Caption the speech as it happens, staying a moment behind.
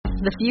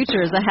The future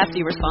is a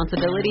hefty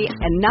responsibility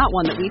and not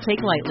one that we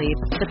take lightly.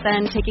 But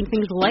then taking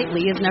things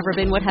lightly has never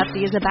been what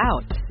Hefty is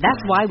about. That's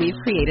why we've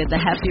created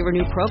the Hefty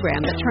Renew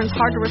program that turns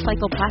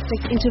hard-to-recycle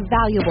plastics into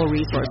valuable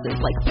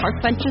resources like park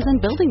benches and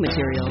building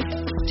materials.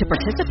 To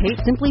participate,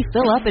 simply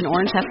fill up an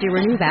orange Hefty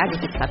Renew bag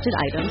with accepted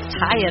items,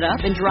 tie it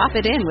up, and drop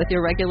it in with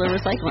your regular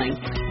recycling.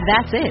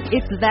 That's it.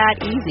 It's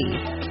that easy.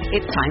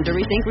 It's time to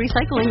rethink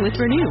recycling with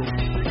Renew.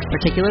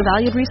 Particular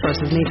valued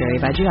resources may vary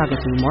by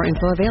geography. More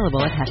info available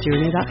at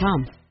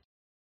heftyrenew.com.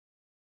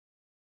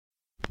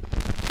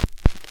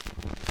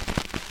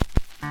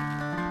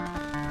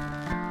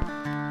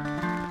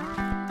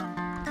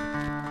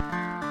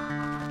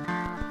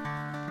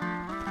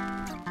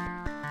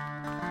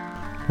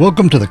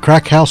 Welcome to the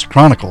Crack House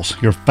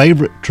Chronicles, your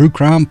favorite true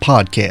crime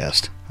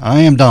podcast.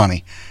 I am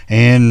Donnie,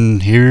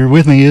 and here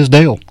with me is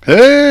Dale.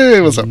 Hey,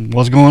 what's up?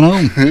 What's going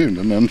on?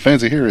 Nothing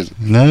fancy here, is it?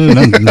 No,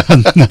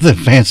 nothing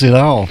fancy at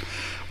all.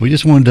 We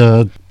just wanted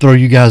to throw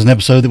you guys an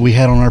episode that we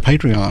had on our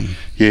Patreon.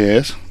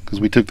 Yes, because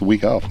we took the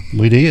week off.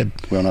 We did.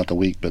 Well, not the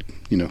week, but,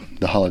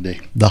 the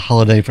holiday. The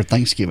holiday for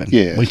Thanksgiving.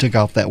 Yes. We took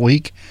off that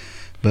week,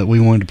 but we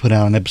wanted to put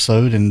out an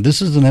episode, and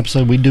this is an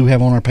episode we do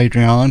have on our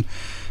Patreon,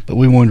 but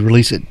we wanted to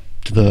release it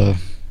to the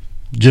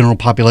general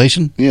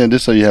population. Yeah,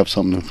 just so you have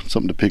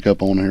something to pick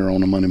up on here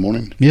on a Monday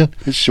morning. Yeah.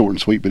 It's short and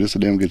sweet, but it's a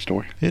damn good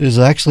story. It is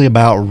actually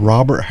about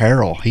Robert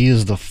Harrill. He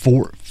is the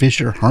Fort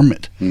Fisher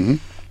Hermit. Mm-hmm.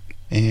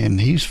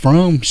 And he's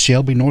from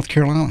Shelby, North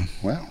Carolina.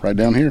 Wow, right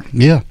down here.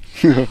 Yeah.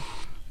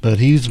 But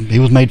he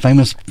was made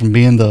famous from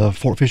being the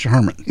Fort Fisher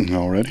Hermit.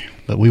 Already.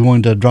 But we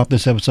wanted to drop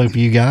this episode for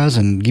you guys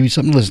and give you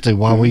something to listen to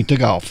while we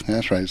took off.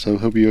 That's right. So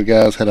hope you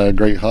guys had a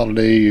great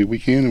holiday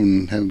weekend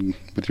and had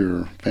with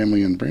your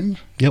family and friends.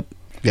 Yep.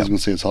 I was going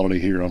to say it's holiday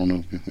here. I don't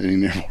know if any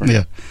near more.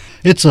 Yeah.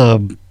 It's a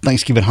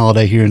Thanksgiving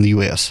holiday here in the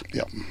U.S.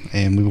 Yep.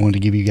 And we wanted to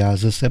give you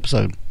guys this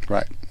episode.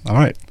 Right. All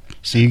right.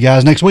 See you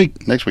guys next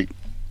week. Next week.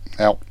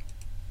 Out.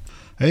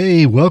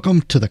 Hey,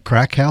 welcome to the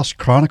Crack House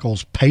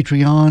Chronicles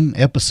Patreon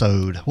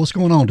episode. What's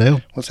going on,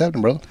 Dale? What's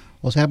happening, brother?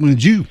 What's happening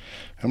with you?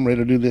 I'm ready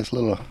to do this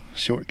little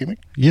short gimmick.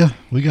 Yeah,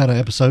 we got an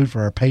episode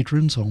for our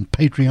patrons on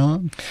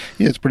Patreon.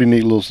 Yeah, it's a pretty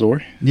neat little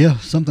story. Yeah,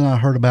 something I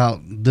heard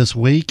about this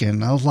week,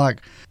 and I was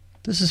like,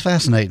 this is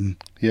fascinating.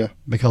 Yeah.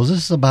 Because this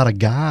is about a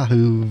guy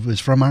who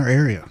is from our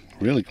area.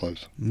 Really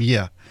close.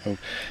 Yeah. So,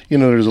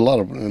 there's a lot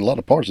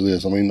of parts of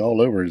this. I mean, all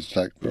over. It's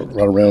like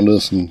right around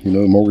us, and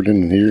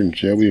Morganton and here, and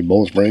Shelby and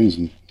Bowling Springs,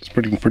 and it's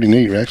pretty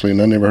neat actually.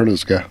 And I never heard of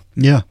this guy.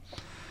 Yeah,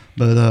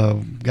 but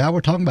guy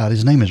we're talking about,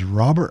 his name is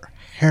Robert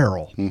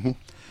Harrill. Mm-hmm.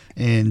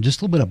 And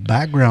just a little bit of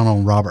background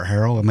on Robert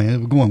Harrill. I mean,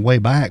 we're going way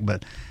back,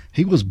 but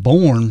he was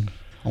born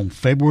on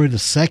February the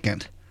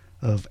 2nd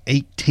of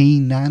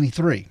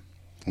 1893.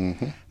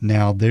 Mm-hmm.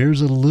 Now, there's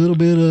a little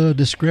bit of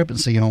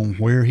discrepancy on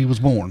where he was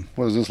born.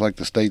 What is this, like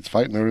the states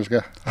fighting over this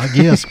guy? I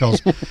guess,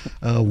 because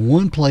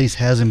one place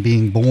has him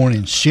being born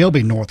in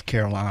Shelby, North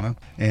Carolina,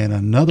 and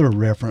another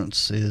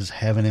reference is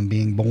having him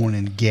being born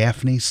in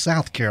Gaffney,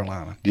 South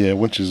Carolina. Yeah,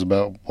 which is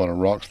about, a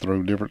rock's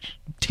throw difference?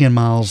 10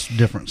 miles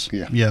difference.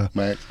 Yeah.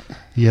 Max.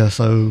 Yeah,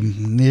 so,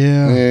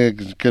 yeah. Yeah,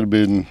 it could have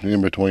been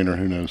in between, or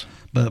who knows.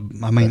 But,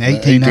 I mean,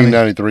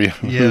 1893, yeah,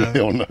 who the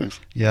hell knows?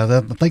 Yeah,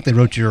 I think they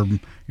wrote your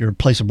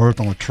place of birth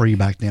on a tree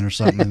back then or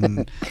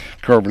something.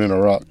 Carving in a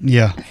rock.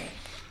 Yeah.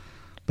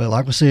 But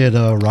like we said,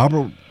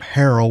 Robert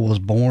Harrill was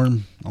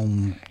born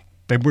on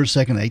February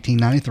 2nd,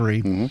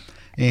 1893, mm-hmm.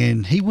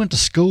 and he went to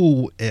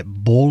school at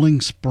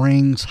Bowling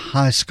Springs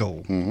High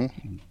School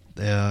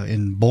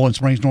in Bowling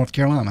Springs, North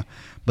Carolina.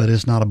 But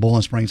it's not a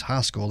Bowling Springs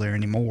High School there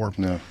anymore.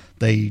 No.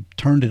 They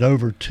turned it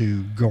over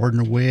to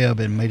Gardner-Webb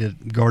and made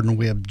it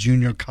Gardner-Webb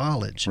Junior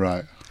College.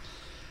 Right.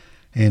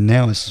 And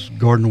now it's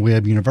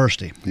Gardner-Webb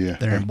University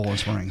there in Bowling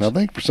Springs. Now, I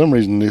think for some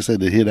reason they said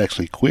that he had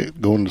actually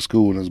quit going to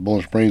school in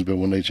Bowling Springs, but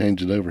when they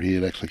changed it over, he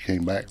had actually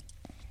came back.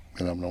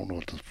 And I don't know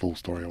what the full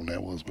story on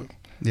that was, but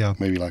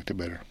maybe he liked it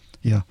better.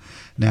 Yeah.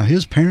 Now,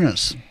 his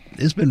parents,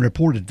 it's been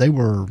reported they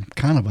were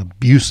kind of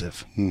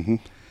abusive,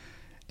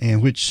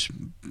 and which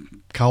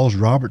caused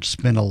Robert to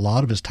spend a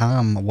lot of his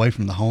time away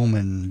from the home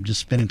and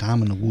just spending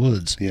time in the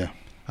woods. Yeah.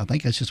 I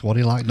think that's just what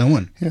he liked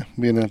doing. Yeah,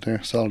 being out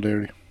there,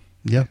 solidarity.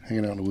 Yeah.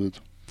 Hanging out in the woods.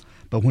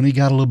 But when he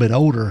got a little bit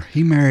older,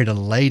 he married a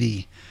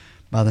lady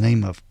by the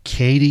name of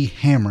Katie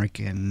Hamrick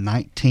in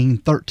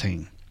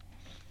 1913.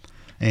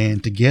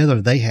 And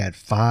together they had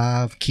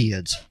 5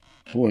 kids.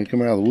 Boy, he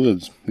come out of the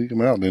woods. He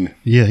come out, didn't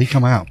he? Yeah, he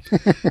come out.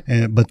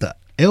 But the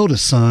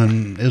eldest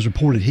son, it was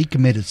reported he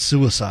committed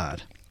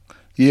suicide.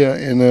 Yeah,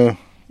 and,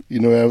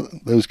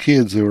 those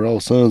kids, they were all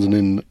sons, and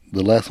then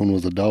the last one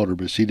was a daughter,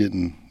 but she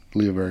didn't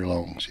live very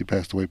long. She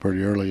passed away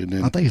pretty early, and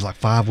then I think he's like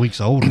 5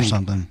 weeks old or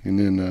something. And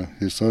then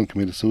his son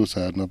committed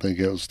suicide, and I think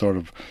that was the start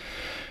of,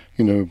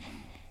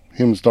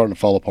 him starting to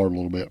fall apart a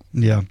little bit.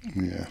 Yeah.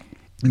 Yeah.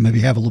 And maybe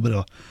have a little bit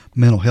of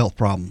mental health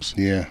problems.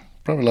 Yeah,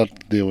 probably a lot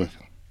to deal with.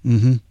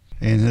 Mm-hmm.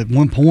 And at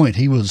one point,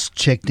 he was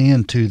checked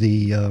into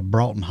the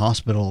Broughton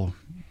Hospital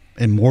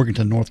in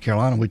Morganton, North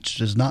Carolina, which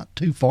is not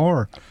too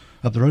far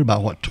up the road,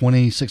 about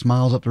 26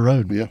 miles up the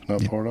road. Yeah,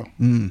 not far at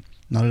all.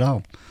 Not at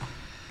all.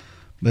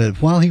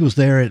 But while he was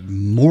there at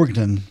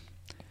Morganton,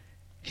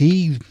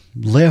 he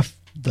left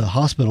the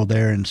hospital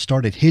there and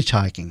started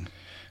hitchhiking.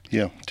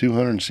 Yeah,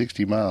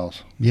 260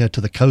 miles. Yeah, to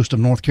the coast of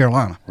North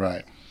Carolina.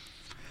 Right.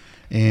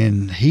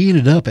 And he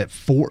ended up at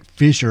Fort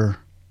Fisher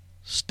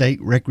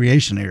State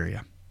Recreation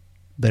Area.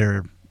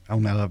 There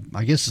on,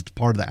 I guess it's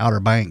part of the Outer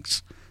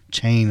Banks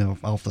chain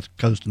off the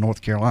coast of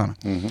North Carolina.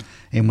 Mm-hmm.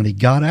 And when he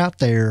got out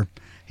there,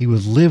 he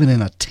was living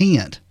in a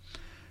tent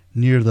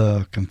near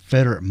the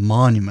Confederate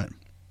monument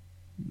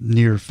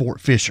near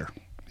Fort Fisher.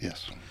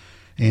 Yes.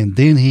 And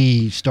then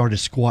he started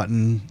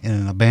squatting in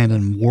an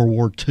abandoned World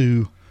War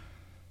II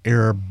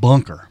era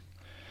bunker.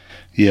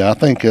 Yeah, I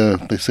think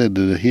they said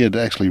that he had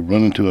actually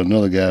run into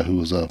another guy who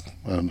was a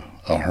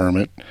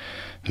hermit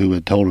who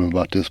had told him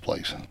about this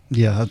place.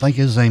 Yeah, I think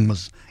his name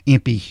was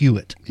Impey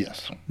Hewitt.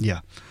 Yes. Yeah.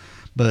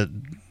 But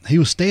he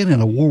was staying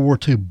in a World War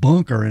II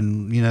bunker,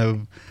 and, you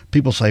know,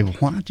 people say, well,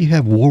 why do you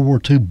have World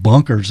War II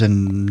bunkers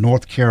in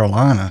North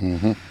Carolina?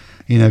 Mm-hmm.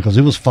 You know, because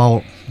it was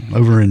fought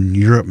over in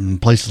Europe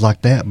and places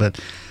like that. But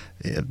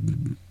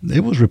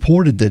it was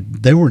reported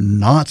that there were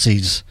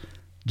Nazis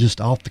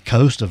just off the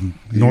coast of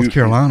North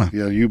Carolina.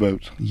 Yeah,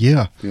 U-boats.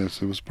 Yeah.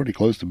 Yes, it was pretty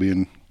close to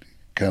being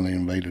kind of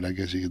invaded, I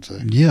guess you could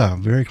say. Yeah,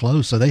 very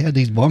close. So they had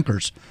these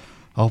bunkers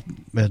off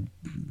at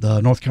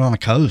the North Carolina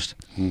coast.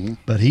 Mm-hmm.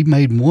 But he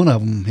made one of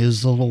them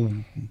his little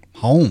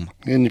home.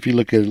 And if you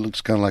look at it, it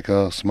looks kind of like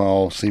a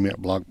small cement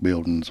block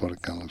building is what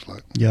it kind of looks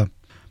like. Yeah.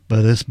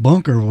 But this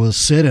bunker was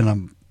set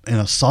in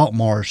a salt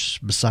marsh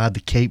beside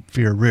the Cape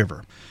Fear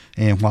River.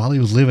 And while he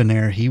was living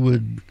there, he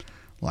would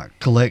like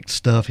collect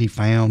stuff he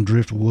found,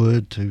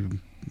 driftwood, to,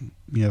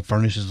 you know,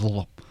 furnish his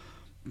little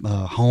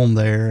home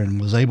there,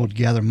 and was able to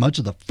gather much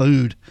of the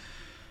food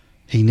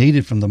he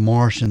needed from the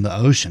marsh and the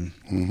ocean.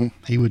 Mm-hmm.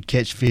 He would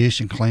catch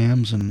fish and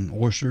clams and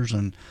oysters,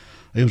 and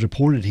it was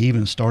reported he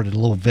even started a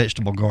little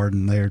vegetable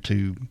garden there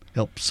to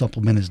help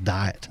supplement his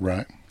diet.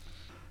 Right.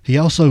 He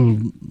also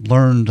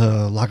learned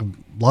like a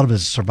lot of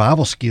his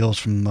survival skills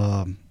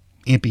from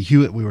Impey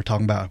Hewitt we were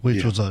talking about,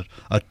 which was a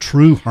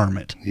true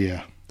hermit.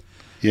 Yeah.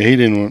 Yeah, he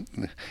didn't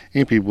want,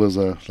 Impey was,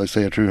 let's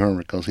say, a true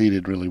hermit because he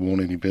didn't really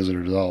want any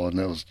visitors at all, and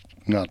that was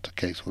not the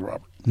case with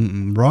Robert.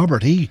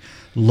 Robert, he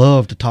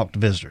loved to talk to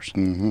visitors.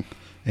 Mm-hmm.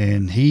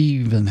 And he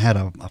even had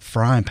a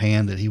frying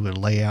pan that he would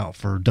lay out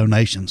for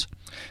donations.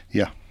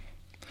 Yeah.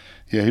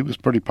 Yeah, he was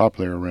pretty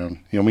popular around.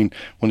 You know, I mean,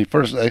 when he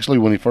first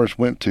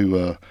went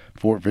to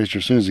Fort Fisher,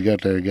 as soon as he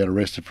got there, he got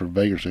arrested for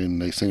vagrancy,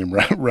 and they sent him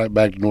right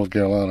back to North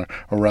Carolina,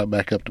 or right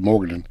back up to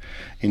Morganton,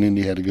 and then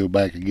he had to go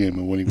back again.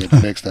 But when he went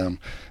the next time,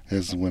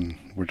 is when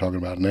we're talking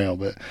about now.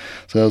 But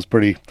so that was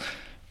pretty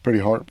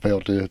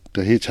heartfelt to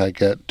hitchhike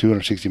that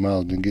 260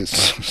 miles and get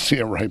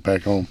sent right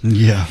back home.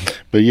 Yeah.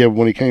 But yeah,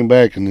 when he came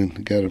back and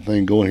then got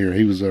everything going here,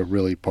 he was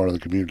really part of the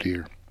community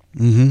here.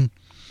 Mm-hmm.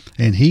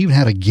 And he even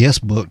had a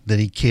guest book that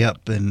he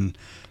kept, and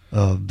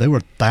there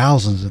were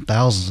thousands and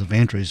thousands of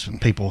entries from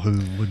people who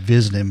would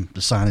visit him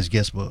to sign his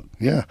guest book.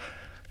 Yeah.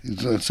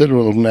 It said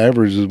on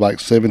average it was like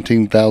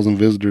 17,000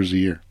 visitors a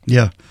year.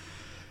 Yeah.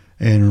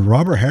 And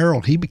Robert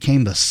Harrill, he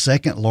became the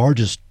second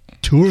largest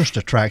tourist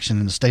attraction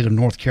in the state of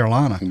North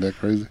Carolina. Isn't that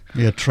crazy?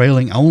 Yeah,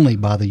 trailing only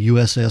by the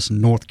USS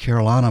North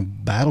Carolina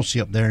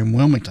battleship there in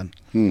Wilmington.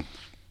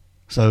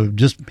 So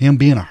just him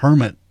being a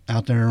hermit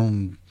out there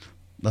on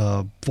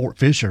Fort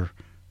Fisher,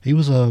 he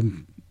was a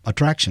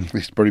attraction.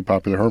 He's a pretty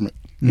popular hermit.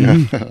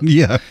 Mm-hmm.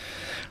 Yeah.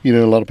 You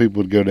know, a lot of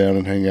people would go down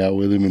and hang out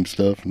with him and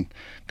stuff, and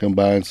come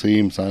by and see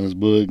him, sign his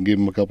book, and give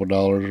him a couple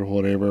 $dollars or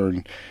whatever.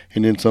 And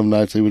then some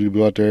nights they would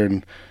go out there,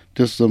 and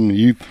just some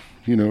youth,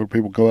 you know,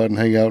 people go out and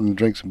hang out and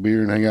drink some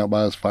beer and hang out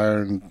by his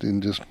fire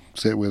and just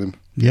sit with him.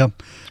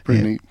 Yep. It's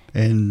pretty neat.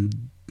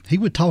 And he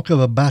would talk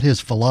about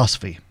his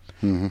philosophy,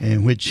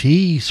 in which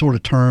he sort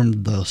of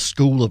termed the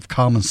school of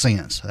common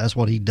sense. That's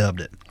what he dubbed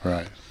it.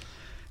 Right.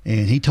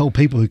 And he told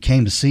people who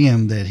came to see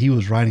him that he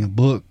was writing a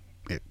book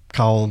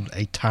called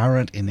A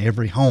Tyrant in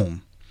Every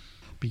Home.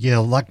 But yeah,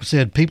 like I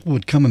said, people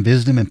would come and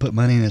visit him and put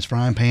money in his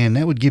frying pan.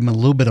 That would give him a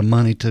little bit of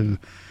money to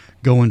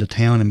go into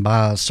town and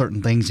buy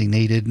certain things he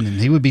needed. And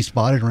he would be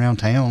spotted around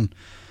town,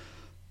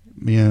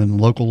 you know, in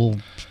local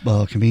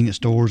convenience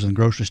stores and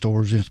grocery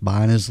stores, just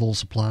buying his little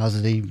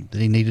supplies that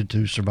he needed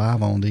to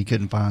survive on that he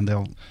couldn't find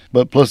out.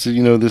 But plus,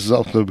 you know, this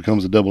also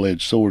becomes a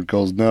double-edged sword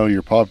because now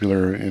you're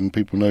popular and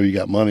people know you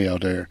got money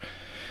out there.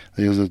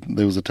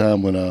 There was a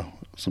time when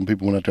some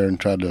people went out there and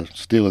tried to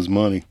steal his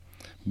money,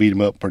 beat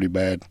him up pretty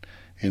bad,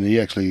 and he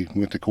actually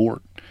went to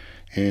court.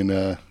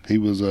 And he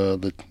was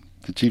the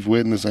chief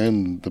witness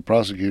and the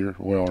prosecutor,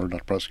 well, or not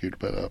the prosecutor,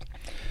 but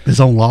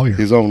his own lawyer.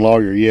 His own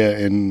lawyer, yeah,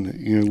 and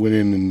you know, went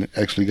in and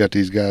actually got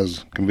these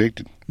guys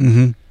convicted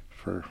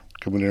for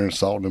coming there and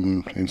assaulting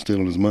him and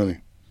stealing his money.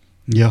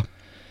 Yeah.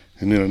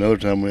 And then another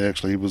time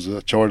he was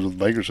charged with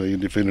vagrancy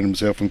and defended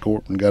himself in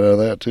court and got out of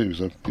that too.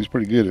 So he's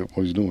pretty good at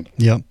what he's doing.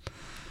 Yep.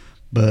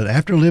 But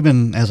after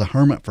living as a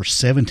hermit for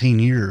 17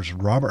 years,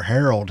 Robert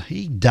Harrill,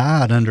 he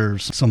died under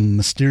some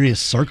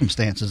mysterious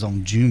circumstances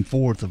on June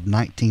 4th of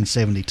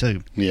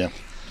 1972. Yeah,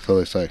 so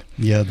they say.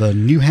 Yeah, the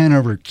New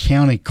Hanover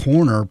County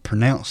coroner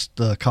pronounced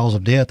the cause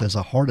of death as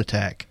a heart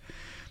attack.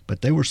 but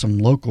there were some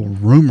local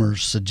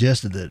rumors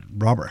suggested that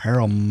Robert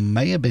Harrill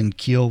may have been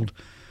killed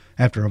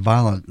after a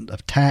violent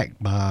attack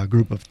by a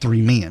group of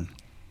 3 men.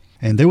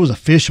 And there was a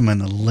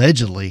fisherman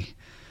allegedly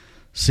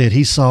said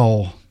he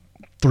saw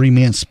 3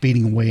 men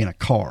speeding away in a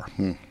car.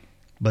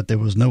 But there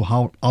was no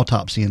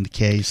autopsy in the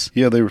case.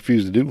 Yeah, they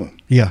refused to do one.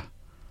 Yeah.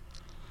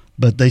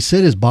 But they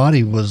said his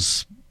body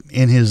was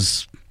in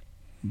his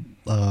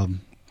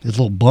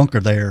little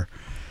bunker there.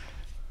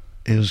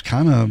 It was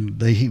kind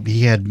of,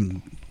 he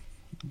had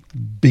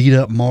beat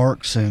up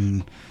marks,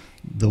 and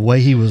the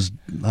way he was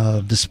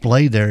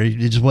displayed there, it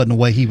just wasn't the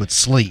way he would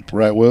sleep.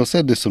 Right. Well, it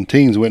said that some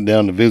teens went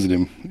down to visit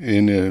him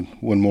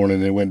one morning.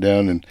 They went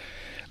down and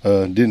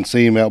didn't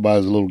see him out by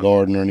his little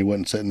garden, and he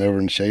wasn't sitting over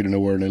in the shade or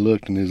nowhere, and they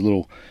looked, and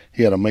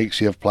he had a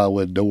makeshift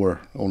plywood door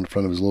on the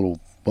front of his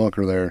little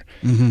bunker there,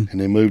 and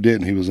they moved it,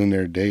 and he was in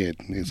there dead.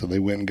 And so they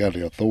went and got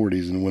the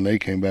authorities, and when they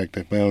came back,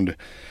 they found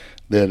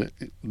that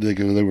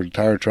there were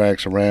tire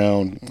tracks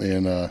around,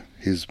 and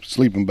his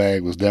sleeping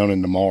bag was down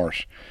in the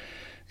marsh.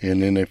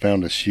 And then they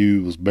found a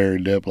shoe was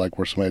buried up, like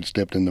where somebody had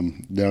stepped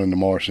down in the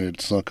marsh, and it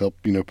sunk up,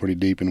 pretty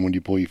deep. And when you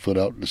pull your foot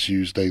out, the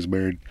shoe stays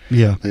buried.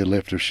 Yeah, they had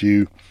left their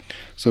shoe,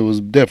 so it was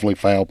definitely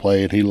foul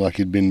play. And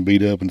he'd been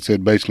beat up, and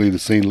said basically the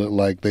scene looked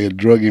like they had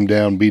drug him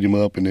down, beat him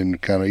up, and then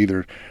kind of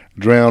either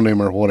drowned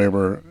him or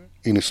whatever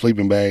in his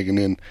sleeping bag, and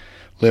then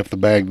left the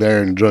bag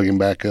there and drug him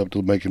back up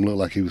to make him look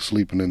like he was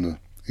sleeping in the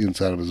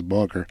inside of his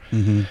bunker.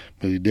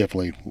 But he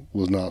definitely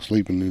was not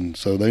sleeping, and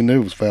so they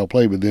knew it was foul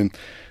play. But then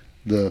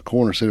the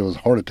coroner said it was a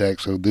heart attack,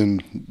 so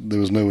then there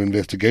was no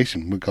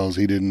investigation because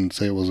he didn't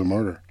say it was a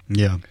murder.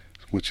 Yeah.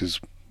 Which is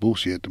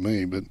bullshit to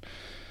me, but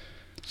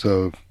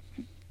so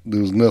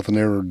there was nothing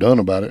ever done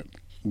about it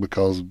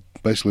because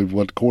basically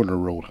what the coroner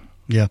ruled.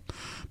 Yeah.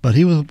 But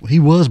he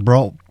was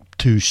brought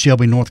to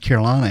Shelby, North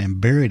Carolina and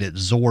buried at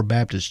Zoar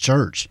Baptist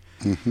Church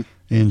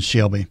in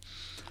Shelby.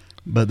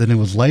 But then it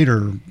was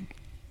later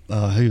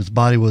his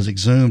body was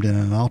exhumed and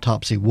an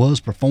autopsy was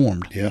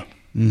performed. Yeah.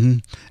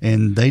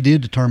 And they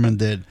did determine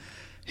that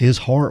his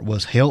heart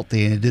was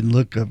healthy and it didn't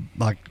look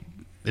like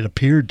it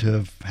appeared to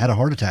have had a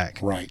heart attack.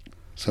 Right.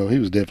 So he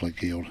was definitely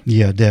killed.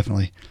 Yeah,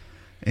 definitely.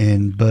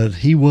 But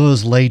he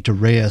was laid to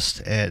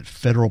rest at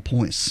Federal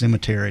Point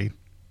Cemetery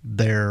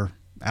there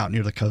out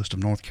near the coast of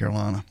North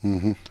Carolina.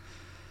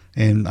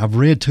 And I've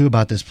read too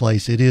about this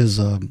place. It is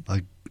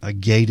a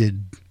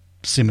gated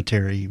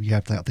cemetery. I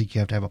think you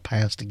have to have a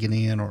pass to get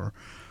in or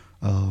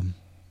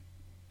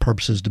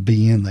purposes to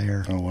be in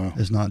there. Oh, wow.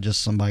 It's not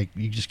just somebody,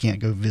 you just can't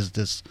go visit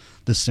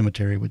this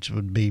cemetery, which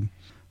would be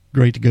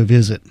great to go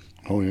visit.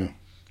 Oh, yeah.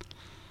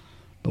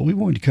 But we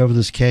wanted to cover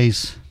this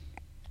case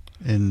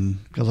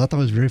because I thought it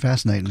was very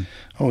fascinating.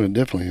 Oh, it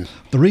definitely is.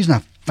 The reason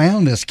I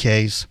found this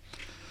case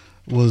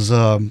was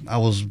I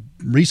was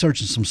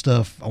researching some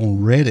stuff on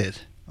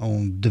Reddit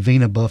on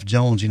Davina Buff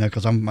Jones,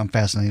 because I'm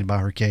fascinated by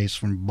her case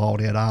from Bald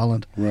Head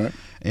Island. Right.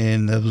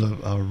 And there was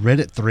a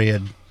Reddit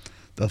thread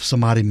of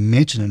somebody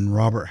mentioning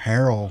Robert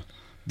Harrill,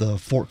 the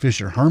Fort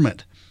Fisher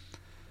Hermit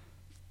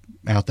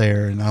out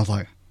there, and I was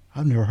like,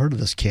 I've never heard of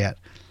this cat.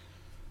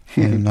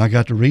 And I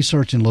got to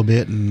researching a little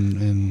bit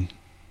and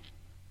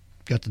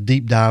got to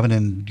deep diving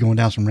and going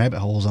down some rabbit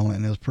holes on it,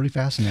 and it was pretty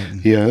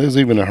fascinating. Yeah, there's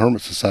even a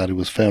Hermit Society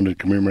was founded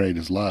to commemorate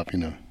his life,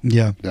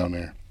 Yeah. Down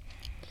there.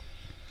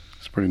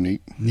 It's pretty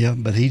neat. Yeah,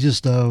 but he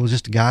just was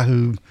just a guy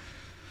who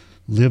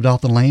lived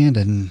off the land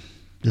and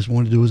just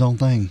wanted to do his own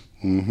thing.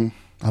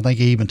 I think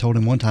he even told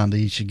him one time that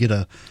he should get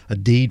a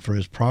deed for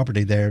his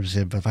property there. He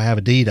said, if I have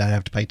a deed, I'd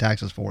have to pay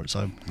taxes for it.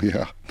 So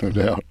yeah, no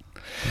doubt.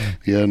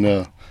 Yeah,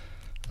 and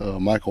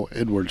Michael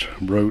Edwards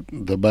wrote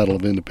The Battle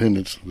of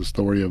Independence, the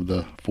story of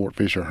the Fort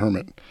Fisher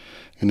Hermit.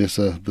 And it's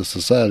the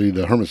society,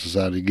 the Hermit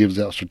Society, gives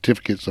out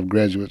certificates of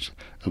graduates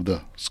of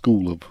the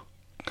School of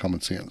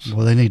Common Sense.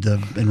 Well, they need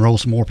to enroll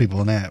some more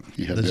people in that.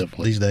 Yeah,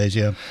 definitely. These days,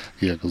 yeah.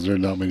 Yeah, because there are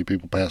not many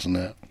people passing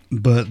that.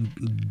 But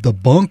the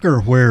bunker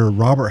where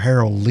Robert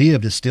Harrill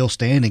lived is still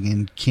standing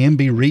and can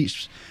be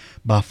reached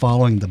by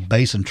following the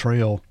Basin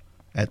Trail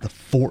at the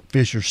Fort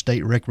Fisher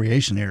State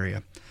Recreation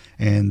Area.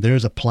 And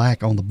there's a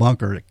plaque on the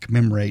bunker that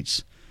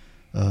commemorates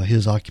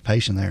his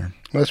occupation there.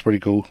 That's pretty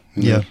cool.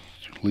 Yeah.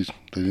 At least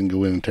they didn't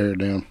go in and tear it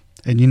down.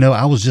 And,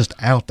 I was just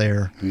out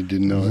there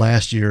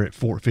last year at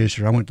Fort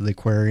Fisher. I went to the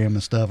aquarium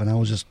and stuff, and I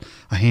was just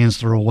a hand's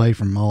throw away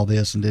from all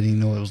this and didn't even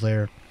know it was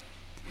there.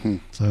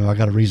 So I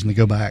got a reason to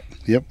go back.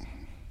 Yep.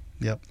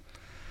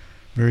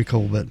 Very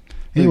cool. But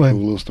anyway. Very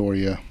cool little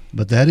story, yeah.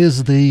 But that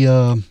is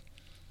the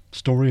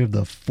story of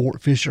the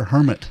Fort Fisher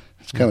Hermit.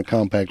 It's kind of a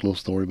compact little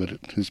story, but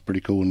it's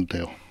pretty cool to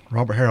tell.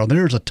 Robert Harrill.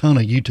 There's a ton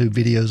of YouTube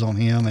videos on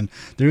him, and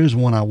there is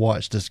one I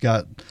watched that's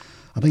got,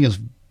 I think it was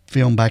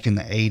filmed back in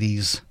the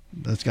 80s.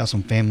 That's got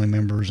some family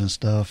members and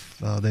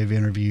stuff they've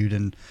interviewed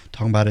and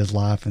talking about his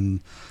life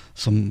and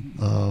some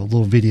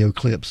little video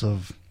clips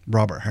of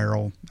Robert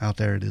Harrill out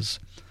there at his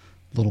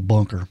little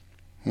bunker.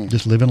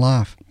 Just living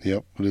life.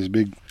 Yep, with his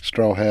big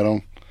straw hat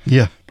on.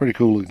 Yeah. Pretty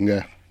cool looking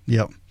guy.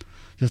 Yep.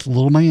 Just a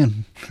little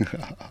man.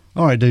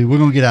 All right, dude, we're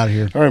going to get out of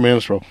here. All right, man,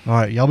 let's roll. All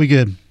right, y'all be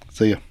good.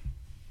 See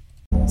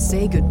ya.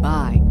 Say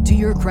goodbye to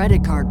your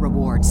credit card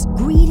rewards.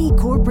 Greedy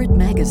corporate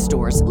mega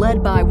stores,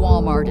 led by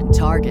Walmart and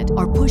Target,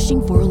 are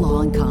pushing for a law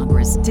in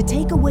Congress to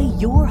take away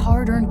your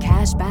hard-earned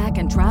cash back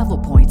and travel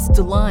points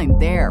to line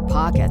their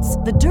pockets.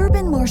 The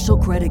Durbin-Marshall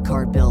credit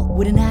card bill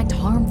would enact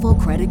harmful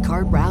credit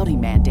card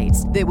routing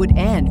mandates that would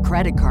end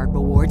credit card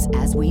rewards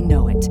as we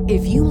know it.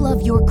 If you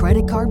love your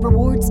credit card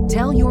rewards,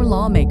 tell your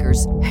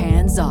lawmakers,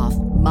 hands off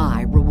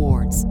my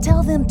rewards.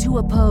 Tell them to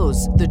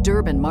oppose the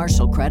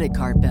Durbin-Marshall credit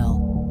card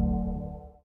bill.